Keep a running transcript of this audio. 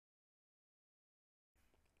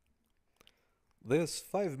This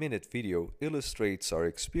 5-minute video illustrates our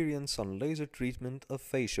experience on laser treatment of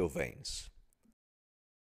facial veins.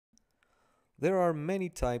 There are many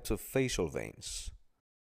types of facial veins.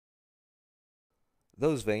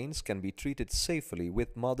 Those veins can be treated safely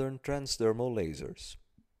with modern transdermal lasers.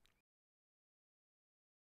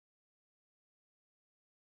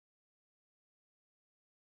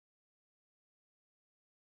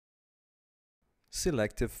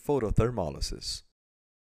 Selective photothermolysis.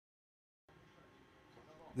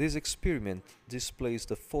 This experiment displays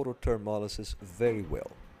the photothermolysis very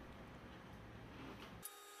well.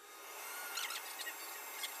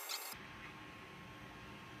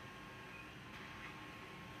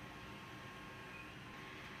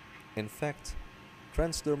 In fact,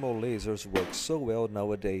 transdermal lasers work so well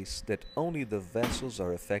nowadays that only the vessels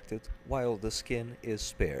are affected while the skin is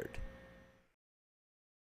spared.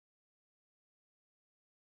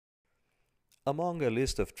 Among a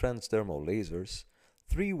list of transdermal lasers,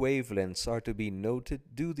 3 wavelengths are to be noted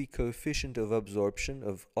due to the coefficient of absorption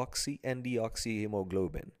of oxy and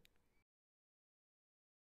deoxyhemoglobin.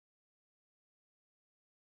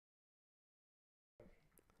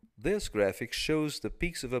 This graphic shows the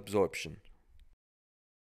peaks of absorption.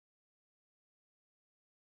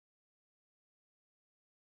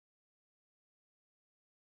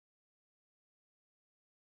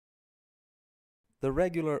 The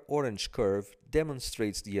regular orange curve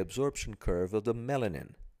demonstrates the absorption curve of the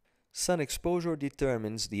melanin. Sun exposure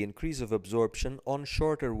determines the increase of absorption on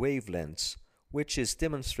shorter wavelengths, which is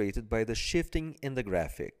demonstrated by the shifting in the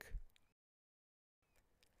graphic.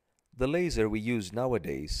 The laser we use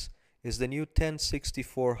nowadays is the new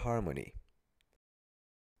 1064 Harmony.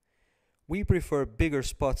 We prefer bigger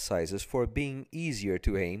spot sizes for being easier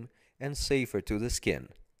to aim and safer to the skin.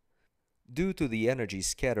 Due to the energy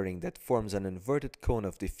scattering that forms an inverted cone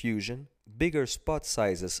of diffusion, bigger spot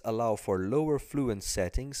sizes allow for lower fluence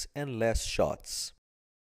settings and less shots.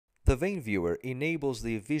 The vein viewer enables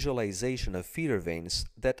the visualization of feeder veins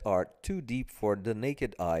that are too deep for the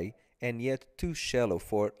naked eye and yet too shallow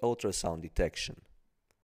for ultrasound detection.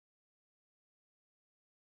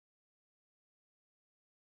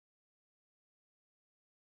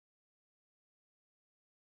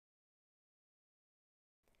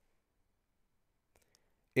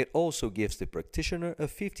 It also gives the practitioner a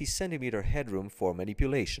 50 cm headroom for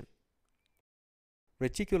manipulation.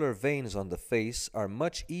 Reticular veins on the face are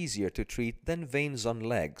much easier to treat than veins on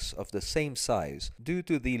legs of the same size due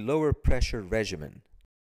to the lower pressure regimen.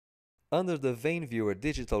 Under the vein viewer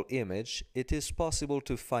digital image, it is possible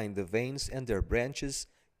to find the veins and their branches,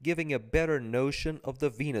 giving a better notion of the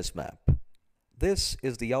venous map. This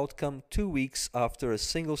is the outcome 2 weeks after a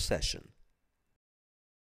single session.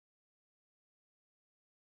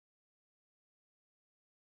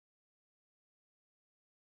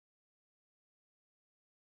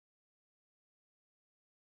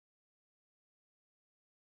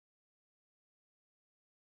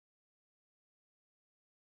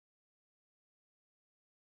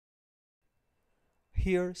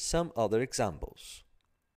 Here some other examples.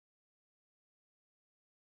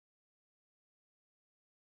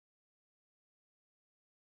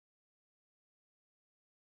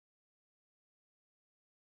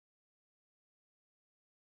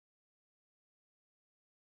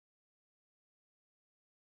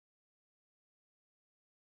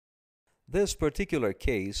 This particular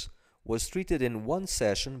case was treated in 1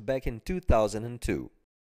 session back in 2002.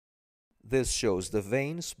 This shows the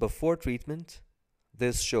veins before treatment.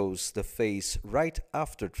 This shows the face right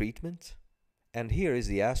after treatment, and here is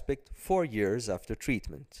the aspect 4 years after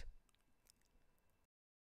treatment.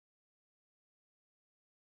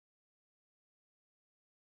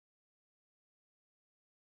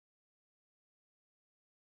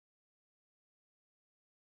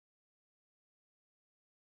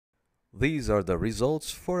 These are the results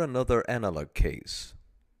for another analog case.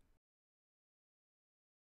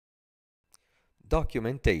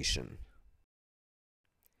 Documentation.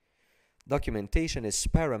 Documentation is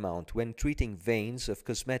paramount when treating veins of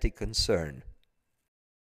cosmetic concern.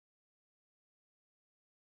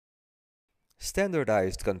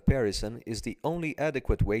 Standardized comparison is the only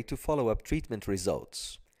adequate way to follow up treatment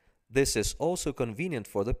results. This is also convenient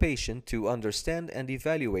for the patient to understand and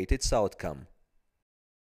evaluate its outcome.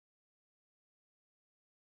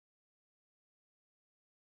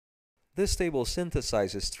 This table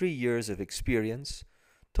synthesizes 3 years of experience,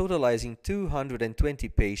 totalizing 220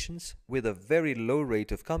 patients with a very low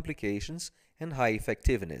rate of complications and high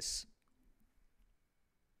effectiveness.